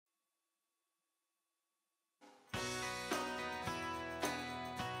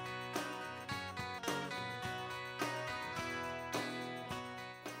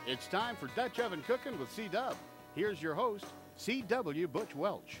It's time for Dutch Oven Cooking with Cee Dub. Here's your host, C.W. Butch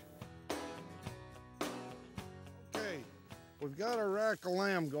Welch. Okay, we've got our rack of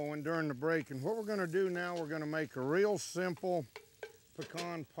lamb going during the break, and what we're going to do now, we're going to make a real simple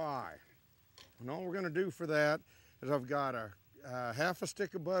pecan pie. And all we're going to do for that is I've got a half a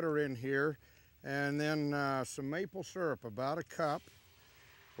stick of butter in here, and then some maple syrup, about a cup.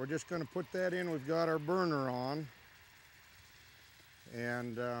 We're just going to put that in. We've got our burner on,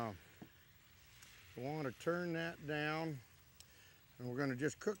 and we want to turn that down, and we're going to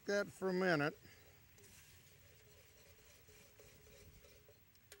just cook that for a minute.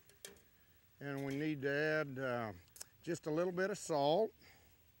 And we need to add just a little bit of salt,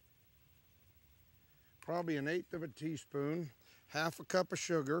 probably 1/8 of a teaspoon, half a cup of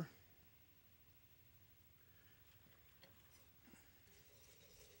sugar,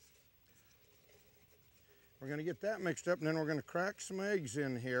 we're going to get that mixed up, and then we're going to crack some eggs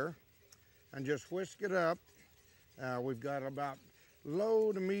in here and just whisk it up. We've got about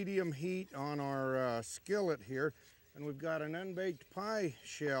low to medium heat on our skillet here, and we've got an unbaked pie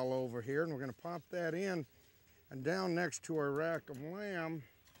shell over here, and we're going to pop that in. And down next to our rack of lamb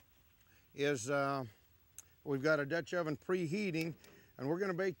is we've got a Dutch oven preheating, and we're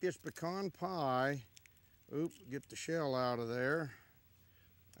going to bake this pecan pie. Oops, get the shell out of there.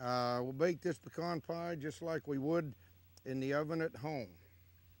 We'll bake this pecan pie just like we would in the oven at home.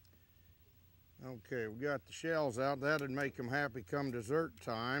 Okay, we got the shells out. That'd make them happy come dessert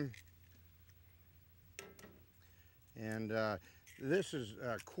time. And this is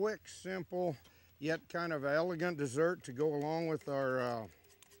a quick, simple, yet kind of elegant dessert to go along with our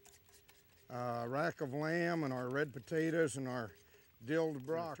rack of lamb and our red potatoes and our dilled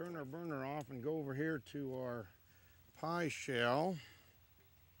broccoli. Turn our burner off and go over here to our pie shell.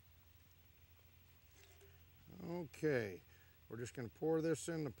 Okay, we're just going to pour this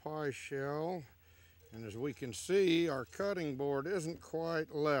in the pie shell, and as we can see, our cutting board isn't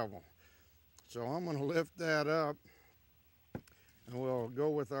quite level. So I'm going to lift that up, and we'll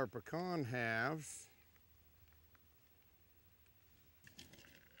go with our pecan halves.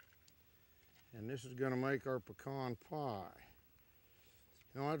 And this is going to make our pecan pie.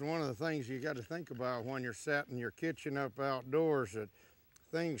 You know, that's one of the things you got to think about when you're setting your kitchen up outdoors, that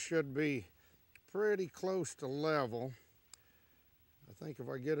things should be pretty close to level. I think if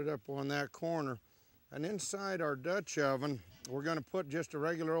I get it up on that corner. And inside our Dutch oven, we're going to put just a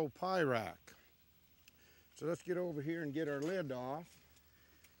regular old pie rack. So let's get over here and get our lid off.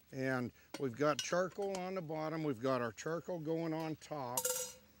 And we've got charcoal on the bottom. We've got our charcoal going on top.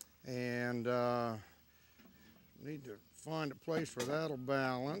 And need to find a place where that'll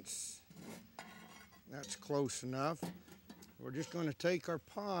balance. That's close enough. We're just going to take our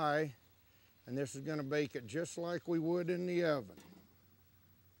pie, and this is going to bake it just like we would in the oven.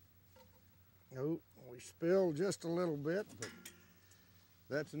 Oh, we spilled just a little bit, but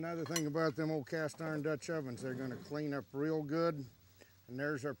that's another thing about them old cast iron Dutch ovens. They're going to clean up real good. And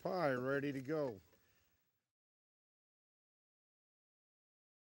there's our pie ready to go.